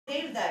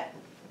Save that.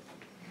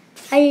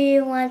 Hi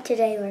everyone,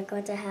 today we're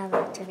going to have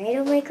a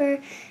tornado maker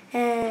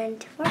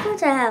and we're going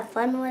to have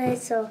fun with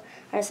it, so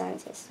our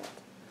scientist.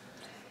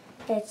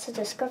 It's a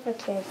Discover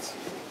Kids.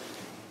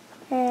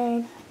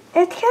 And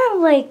it's kind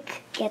of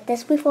like get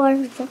this before.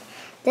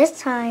 This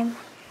time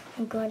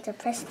I'm going to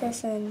press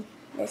this and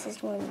this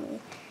is when we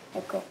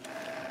let go.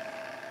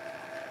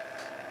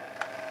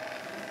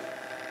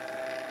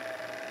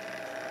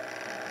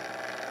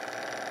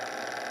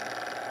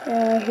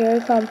 Here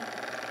we come.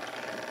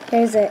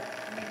 There's it.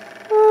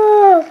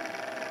 Oh!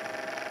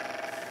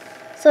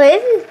 So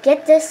if you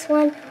get this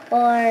one,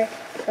 or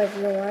if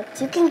you want,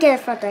 you can get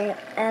it from the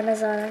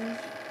Amazon.com,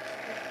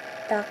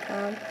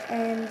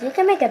 and you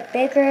can make it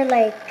bigger,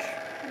 like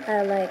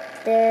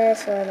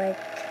this, or like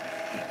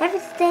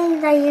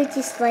everything that you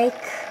just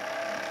like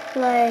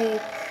one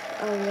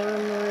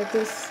or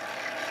this,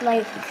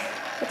 like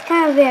it's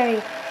kind of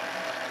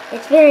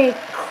it's very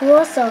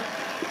cool. So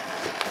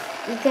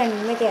you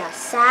can make it a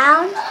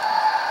sound.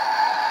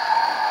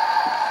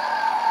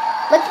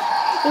 Look,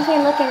 you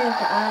can look at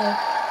the eye.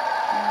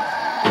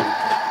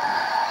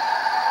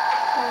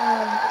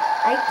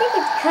 I think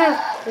it's kind of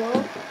cool,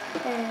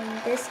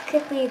 and this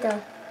could be the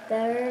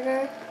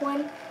better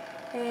one,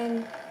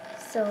 and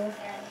so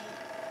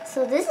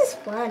this is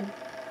fun.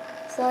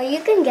 So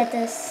you can get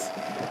this,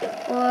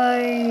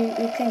 or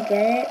you can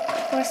get it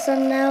for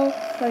some now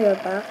for your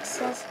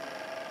boxes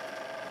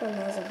from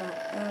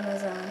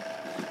Amazon.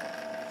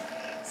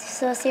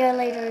 So see you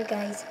later,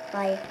 guys.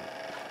 Bye.